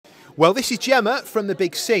Well, this is Gemma from The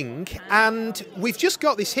Big Sing, and we've just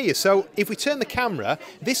got this here. So if we turn the camera,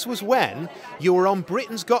 this was when you were on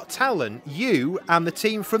Britain's Got Talent, you and the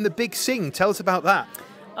team from The Big Sing. Tell us about that.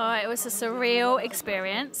 Oh, it was a surreal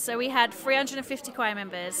experience. So we had 350 choir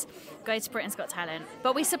members go to Britain's Got Talent,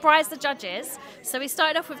 but we surprised the judges. So we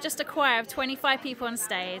started off with just a choir of 25 people on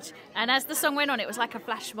stage, and as the song went on, it was like a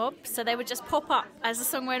flash mob. So they would just pop up as the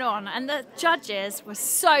song went on, and the judges were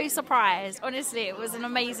so surprised. Honestly, it was an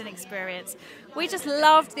amazing experience. We just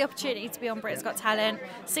loved the opportunity to be on Britain's Got Talent,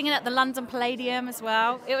 singing at the London Palladium as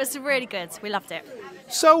well. It was really good. We loved it.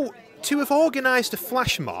 So to have organised a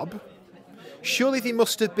flash mob, surely there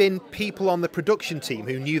must have been people on the production team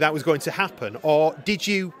who knew that was going to happen, or did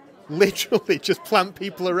you literally just plant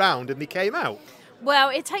people around and they came out? Well,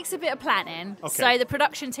 it takes a bit of planning. Okay. So the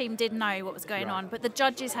production team did know what was going on, but the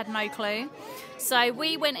judges had no clue. So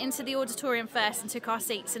we went into the auditorium first and took our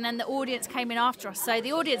seats, and then the audience came in after us. So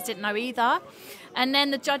the audience didn't know either. And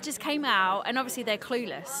then the judges came out, and obviously they're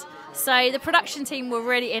clueless. So the production team were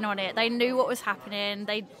really in on it. They knew what was happening.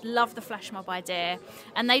 They loved the flash mob idea.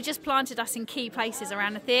 And they just planted us in key places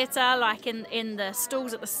around the theatre, like in the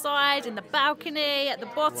stalls at the side, in the balcony, at the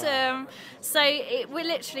bottom. Wow. So we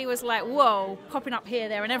literally was like, whoa, popping up here,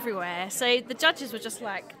 there and everywhere. So the judges were just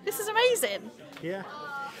like, this is amazing. Yeah.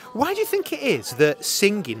 Why do you think it is that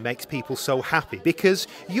singing makes people so happy? Because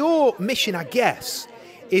your mission, I guess,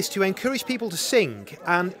 is to encourage people to sing,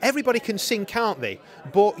 and everybody can sing, can't they?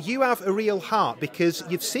 But you have a real heart because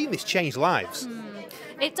you've seen this change lives.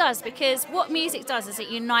 It does, because what music does is it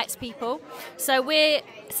unites people. So we're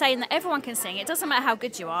saying that everyone can sing. It doesn't matter how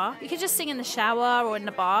good you are. You can just sing in the shower or in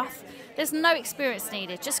the bath. There's no experience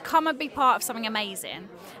needed. Just come and be part of something amazing.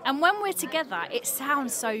 And when we're together, it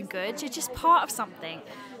sounds so good. You're just part of something.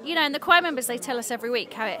 You know, and the choir members, they tell us every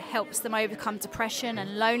week how it helps them overcome depression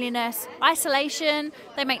and loneliness, isolation.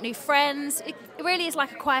 They make new friends. It really is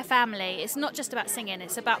like a choir family. It's not just about singing.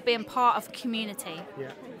 It's about being part of a community.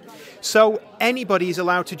 Yeah. So anybody is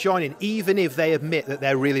allowed to join in, even if they admit that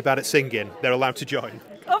they're really bad at singing, they're allowed to join?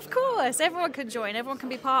 Of course, everyone can join. Everyone can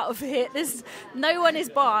be part of it. No one is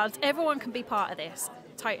barred. Everyone can be part of this,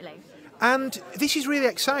 totally. And this is really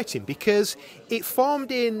exciting because it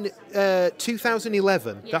formed in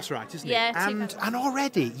 2011. Yeah. That's right, isn't it? Yeah, and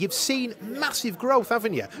already you've seen massive growth,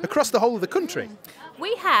 haven't you? Across the whole of the country.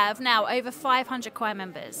 We have now over 500 choir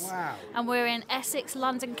members. Wow. And we're in Essex,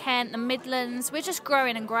 London, Kent, the Midlands. We're just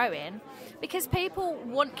growing and growing because people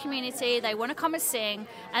want community, they want to come and sing,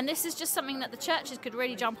 and this is just something that the churches could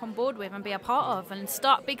really jump on board with and be a part of and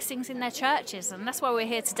start big sings in their churches. And that's why we're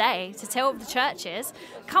here today, to tell the churches,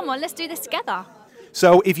 come on, let's do this together.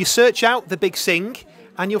 So if you search out The Big Sing,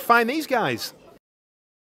 and you'll find these guys.